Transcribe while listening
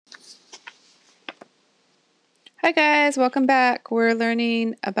Hi guys, welcome back. We're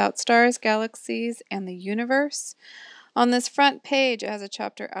learning about stars, galaxies, and the universe. On this front page, it has a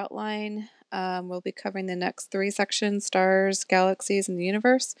chapter outline. We'll be covering the next three sections, stars, galaxies, and the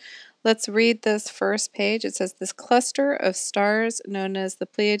universe. Let's read this first page. It says, this cluster of stars, known as the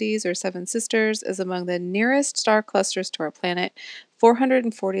Pleiades or Seven Sisters, is among the nearest star clusters to our planet,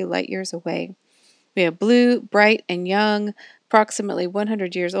 440 light years away. We have blue, bright, and young, approximately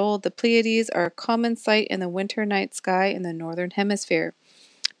 100 years old. The Pleiades are a common sight in the winter night sky in the northern hemisphere,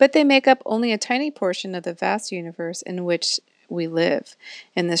 but they make up only a tiny portion of the vast universe in which we live.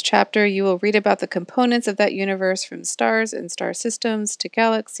 In this chapter, you will read about the components of that universe, from stars and star systems to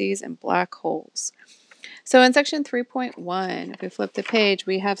galaxies and black holes. So in section 3.1, if we flip the page,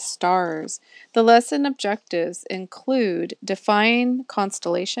 we have stars. The lesson objectives include define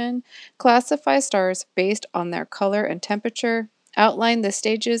constellation, classify stars based on their color and temperature, outline the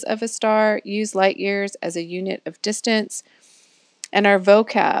stages of a star, use light years as a unit of distance, and our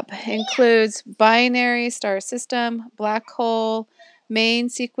vocab includes binary star system, black hole, main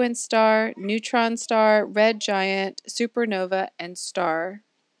sequence star, neutron star, red giant, supernova, and star.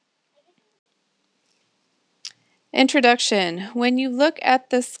 Introduction. When you look at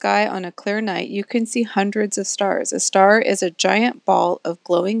the sky on a clear night, you can see hundreds of stars. A star is a giant ball of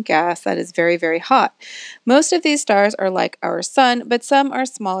glowing gas that is very, very hot. Most of these stars are like our sun, but some are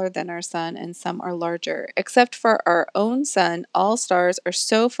smaller than our sun and some are larger. Except for our own sun, all stars are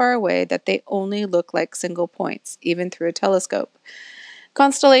so far away that they only look like single points, even through a telescope.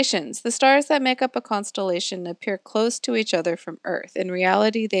 Constellations. The stars that make up a constellation appear close to each other from Earth. In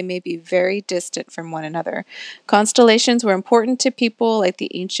reality, they may be very distant from one another. Constellations were important to people like the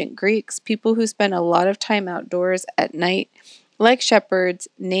ancient Greeks. People who spent a lot of time outdoors at night, like shepherds,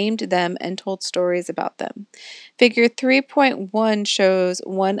 named them and told stories about them. Figure 3.1 shows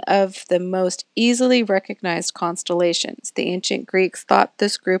one of the most easily recognized constellations. The ancient Greeks thought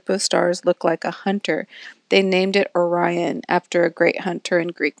this group of stars looked like a hunter. They named it Orion, after a great hunter in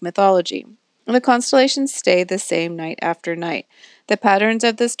Greek mythology. The constellations stay the same night after night. The patterns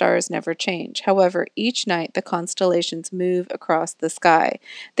of the stars never change. However, each night the constellations move across the sky.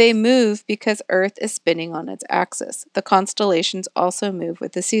 They move because Earth is spinning on its axis. The constellations also move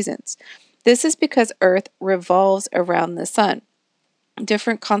with the seasons. This is because Earth revolves around the sun.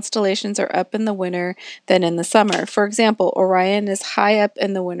 Different constellations are up in the winter than in the summer. For example, Orion is high up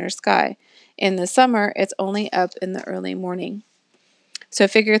in the winter sky. In the summer, it's only up in the early morning. So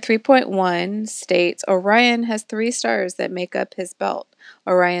figure 3.1 states Orion has 3 stars that make up his belt.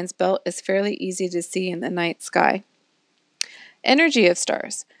 Orion's belt is fairly easy to see in the night sky. Energy of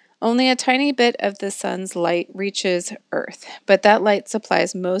stars. Only a tiny bit of the sun's light reaches Earth, but that light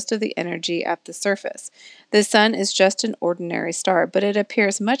supplies most of the energy at the surface. The sun is just an ordinary star, but it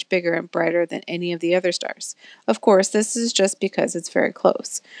appears much bigger and brighter than any of the other stars. Of course, this is just because it's very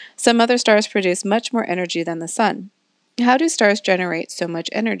close. Some other stars produce much more energy than the sun. How do stars generate so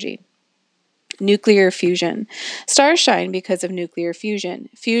much energy? Nuclear fusion. Stars shine because of nuclear fusion.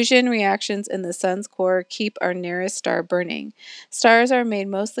 Fusion reactions in the sun's core keep our nearest star burning. Stars are made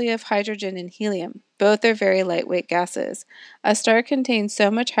mostly of hydrogen and helium. Both are very lightweight gases. A star contains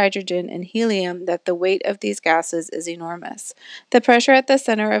so much hydrogen and helium that the weight of these gases is enormous. The pressure at the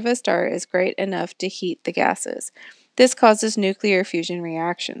center of a star is great enough to heat the gases. This causes nuclear fusion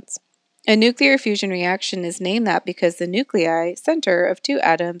reactions. A nuclear fusion reaction is named that because the nuclei, center of 2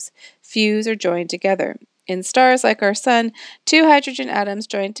 atoms, fuse or join together. In stars like our sun, 2 hydrogen atoms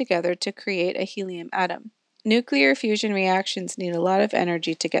join together to create a helium atom. Nuclear fusion reactions need a lot of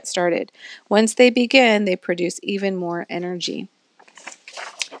energy to get started. Once they begin, they produce even more energy.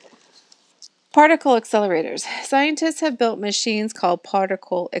 Particle accelerators. Scientists have built machines called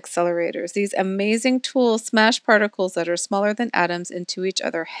particle accelerators. These amazing tools smash particles that are smaller than atoms into each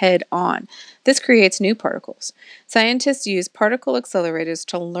other head on. This creates new particles. Scientists use particle accelerators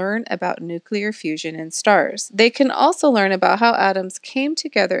to learn about nuclear fusion in stars. They can also learn about how atoms came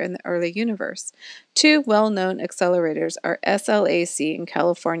together in the early universe. 2 well-known accelerators are SLAC in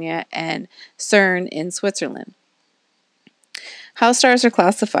California and CERN in Switzerland. How stars are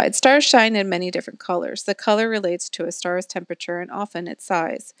classified. Stars shine in many different colors. The color relates to a star's temperature and often its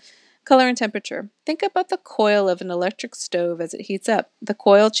size. Color and temperature. Think about the coil of an electric stove as it heats up. The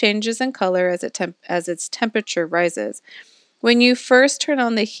coil changes in color as its temperature rises. When you first turn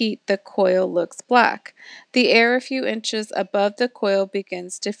on the heat, the coil looks black. The air a few inches above the coil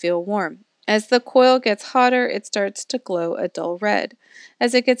begins to feel warm. As the coil gets hotter, it starts to glow a dull red.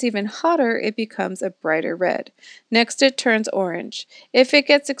 As it gets even hotter, it becomes a brighter red. Next, it turns orange. If it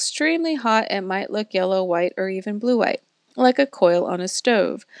gets extremely hot, it might look yellow-white or even blue-white. like a coil on a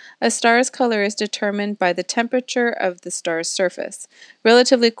stove. A star's color is determined by the temperature of the star's surface.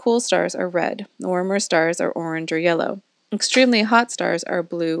 Relatively cool stars are red. Warmer stars are orange or yellow. Extremely hot stars are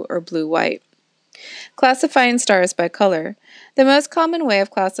blue or blue-white. Classifying stars by color. The most common way of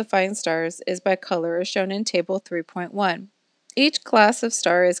classifying stars is by color, as shown in Table 3.1. Each class of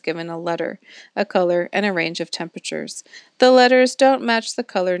star is given a letter, a color, and a range of temperatures. The letters don't match the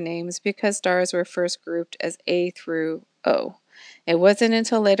color names because stars were first grouped as A through O. It wasn't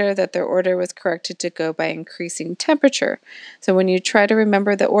until later that their order was corrected to go by increasing temperature. So when you try to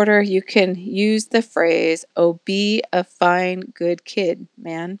remember the order, you can use the phrase, "Oh, be a fine, good kid,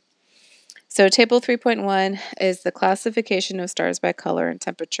 man." So Table 3.1 is the classification of stars by color and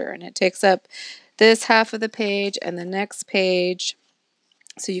temperature, and it takes up this half of the page and the next page.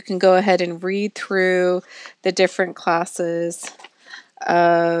 So you can go ahead and read through the different classes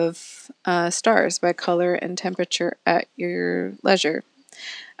of stars by color and temperature at your leisure.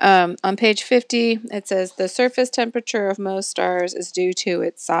 On page 50, it says the surface temperature of most stars is due to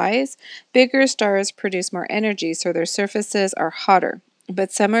its size. Bigger stars produce more energy, so their surfaces are hotter.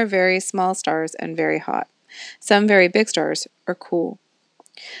 But some are very small stars and very hot. Some very big stars are cool.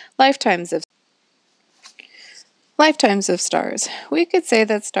 Lifetimes of stars. We could say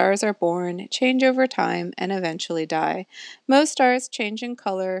that stars are born, change over time, and eventually die. Most stars change in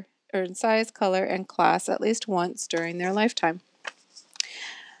color, or in size, color, and class at least once during their lifetime.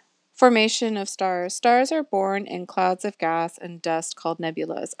 Formation of stars. Stars are born in clouds of gas and dust called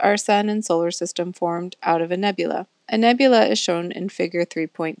nebulas. Our sun and solar system formed out of a nebula. A nebula is shown in Figure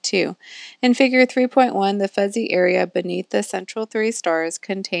 3.2. In Figure 3.1, the fuzzy area beneath the central three stars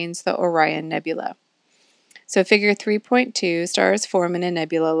contains the Orion Nebula. So Figure 3.2, stars form in a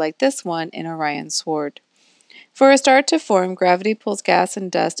nebula like this one in Orion's sword. For a star to form, gravity pulls gas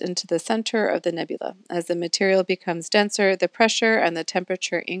and dust into the center of the nebula. As the material becomes denser, the pressure and the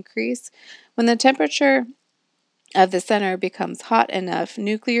temperature increase. When the temperature of the center becomes hot enough,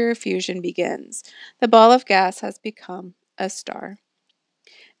 nuclear fusion begins. The ball of gas has become a star.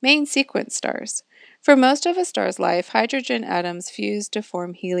 Main sequence stars. For most of a star's life, hydrogen atoms fuse to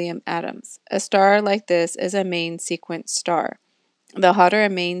form helium atoms. A star like this is a main sequence star. The hotter a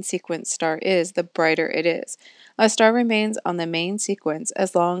main sequence star is, the brighter it is. A star remains on the main sequence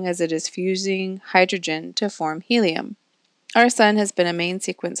as long as it is fusing hydrogen to form helium. Our sun has been a main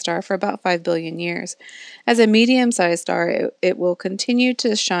sequence star for about 5 billion years. As a medium-sized star, it will continue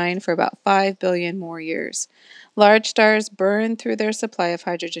to shine for about 5 billion more years. Large stars burn through their supply of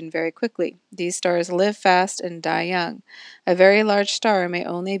hydrogen very quickly. These stars live fast and die young. A very large star may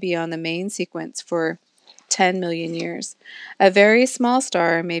only be on the main sequence for 10 million years. A very small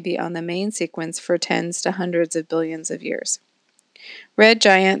star may be on the main sequence for tens to hundreds of billions of years. Red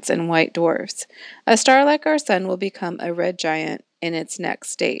giants and white dwarfs. A star like our sun will become a red giant in its next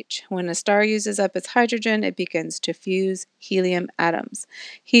stage. When a star uses up its hydrogen, it begins to fuse helium atoms.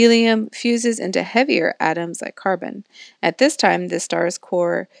 Helium fuses into heavier atoms like carbon. At this time, the star's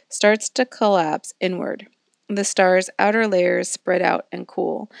core starts to collapse inward. The star's outer layers spread out and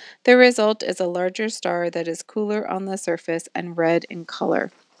cool. The result is a larger star that is cooler on the surface and red in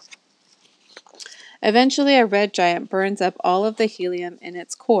color. Eventually, a red giant burns up all of the helium in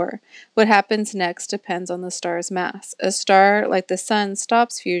its core. What happens next depends on the star's mass. A star like the sun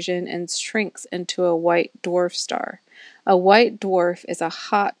stops fusion and shrinks into a white dwarf star. A white dwarf is a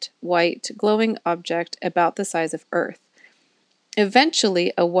hot, white, glowing object about the size of Earth.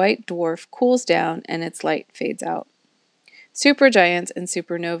 Eventually, a white dwarf cools down and its light fades out. Supergiants and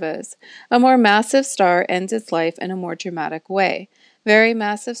supernovas. A more massive star ends its life in a more dramatic way. Very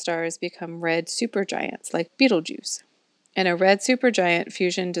massive stars become red supergiants, like Betelgeuse. In a red supergiant,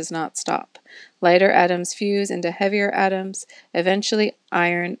 fusion does not stop. Lighter atoms fuse into heavier atoms. Eventually,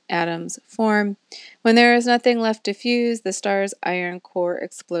 iron atoms form. When there is nothing left to fuse, the star's iron core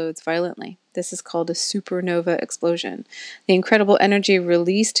explodes violently. This is called a supernova explosion. The incredible energy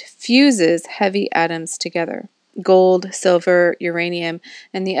released fuses heavy atoms together. Gold, silver, uranium,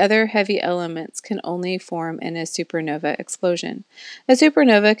 and the other heavy elements can only form in a supernova explosion. A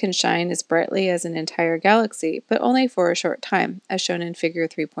supernova can shine as brightly as an entire galaxy, but only for a short time, as shown in Figure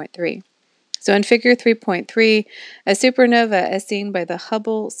 3.3. So in Figure 3.3, a supernova is seen by the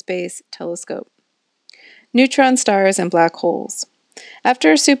Hubble Space Telescope. Neutron stars and black holes.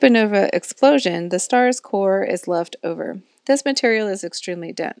 After a supernova explosion, the star's core is left over. This material is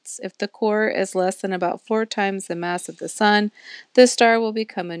extremely dense. If the core is less than about 4 times the mass of the sun, the star will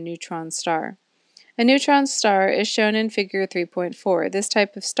become a neutron star. A neutron star is shown in figure 3.4. This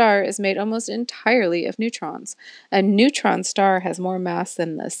type of star is made almost entirely of neutrons. A neutron star has more mass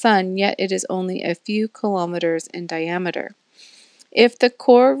than the sun, yet it is only a few kilometers in diameter. If the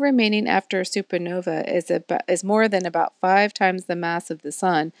core remaining after a supernova is more than about 5 times the mass of the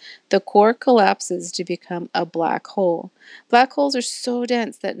sun, the core collapses to become a black hole. Black holes are so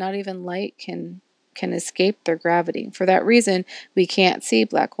dense that not even light can escape their gravity. For that reason, we can't see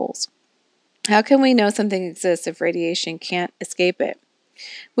black holes. How can we know something exists if radiation can't escape it?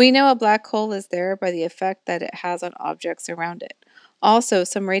 We know a black hole is there by the effect that it has on objects around it. Also,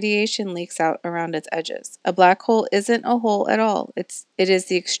 some radiation leaks out around its edges. A black hole isn't a hole at all. It is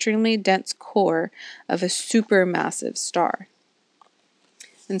the extremely dense core of a supermassive star.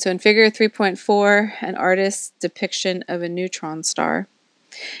 And so in figure 3.4, an artist's depiction of a neutron star.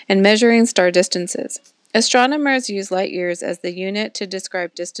 And measuring star distances. Astronomers use light years as the unit to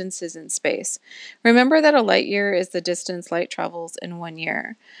describe distances in space. Remember that a light year is the distance light travels in 1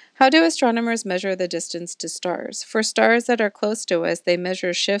 year. How do astronomers measure the distance to stars? For stars that are close to us, they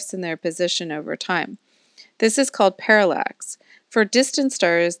measure shifts in their position over time. This is called parallax. For distant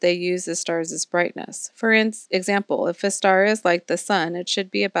stars, they use the star's brightness. For example, if a star is like the sun, it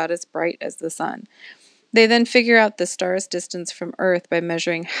should be about as bright as the sun. They then figure out the star's distance from Earth by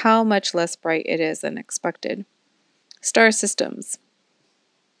measuring how much less bright it is than expected. Star systems.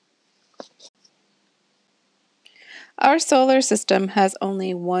 Our solar system has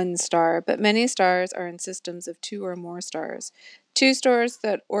only one star, but many stars are in systems of 2 or more stars. 2 stars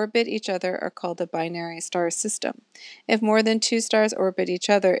that orbit each other are called a binary star system. If more than 2 stars orbit each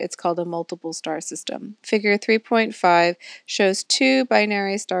other, it's called a multiple star system. Figure 3.5 shows 2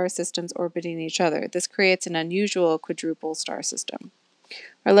 binary star systems orbiting each other. This creates an unusual quadruple star system.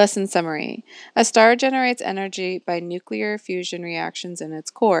 Our lesson summary. A star generates energy by nuclear fusion reactions in its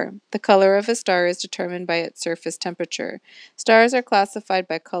core. The color of a star is determined by its surface temperature. Stars are classified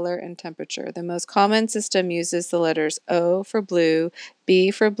by color and temperature. The most common system uses the letters O for blue,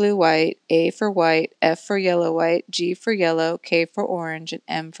 B for blue-white, A for white, F for yellow-white, G for yellow, K for orange, and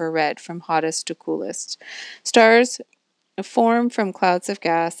M for red, from hottest to coolest. Stars form from clouds of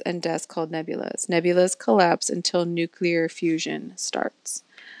gas and dust called nebulas. Nebulas collapse until nuclear fusion starts.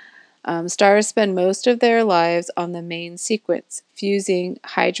 Stars spend most of their lives on the main sequence, fusing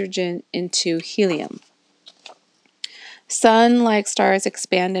hydrogen into helium. Sun-like stars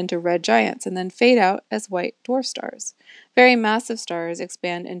expand into red giants and then fade out as white dwarf stars. Very massive stars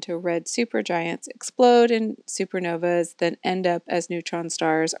expand into red supergiants, explode in supernovas, then end up as neutron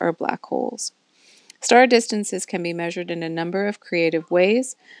stars or black holes. Star distances can be measured in a number of creative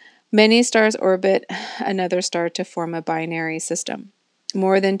ways. Many stars orbit another star to form a binary system.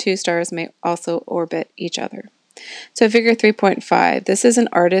 More than 2 stars may also orbit each other. So figure 3.5, this is an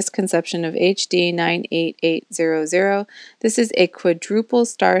artist's conception of HD 98800. This is a quadruple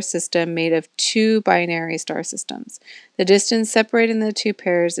star system made of 2 binary star systems. The distance separating the 2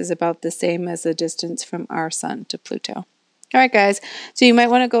 pairs is about the same as the distance from our sun to Pluto. All right, guys, so you might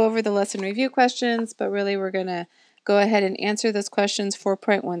want to go over the lesson review questions, but really we're going to go ahead and answer those questions.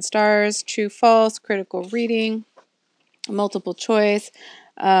 4.1 stars, true, false, critical reading, multiple choice,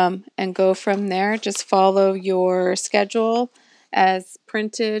 and go from there. Just follow your schedule as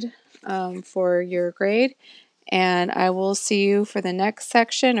printed for your grade, and I will see you for the next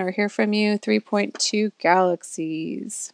section or hear from you. 3.2 galaxies.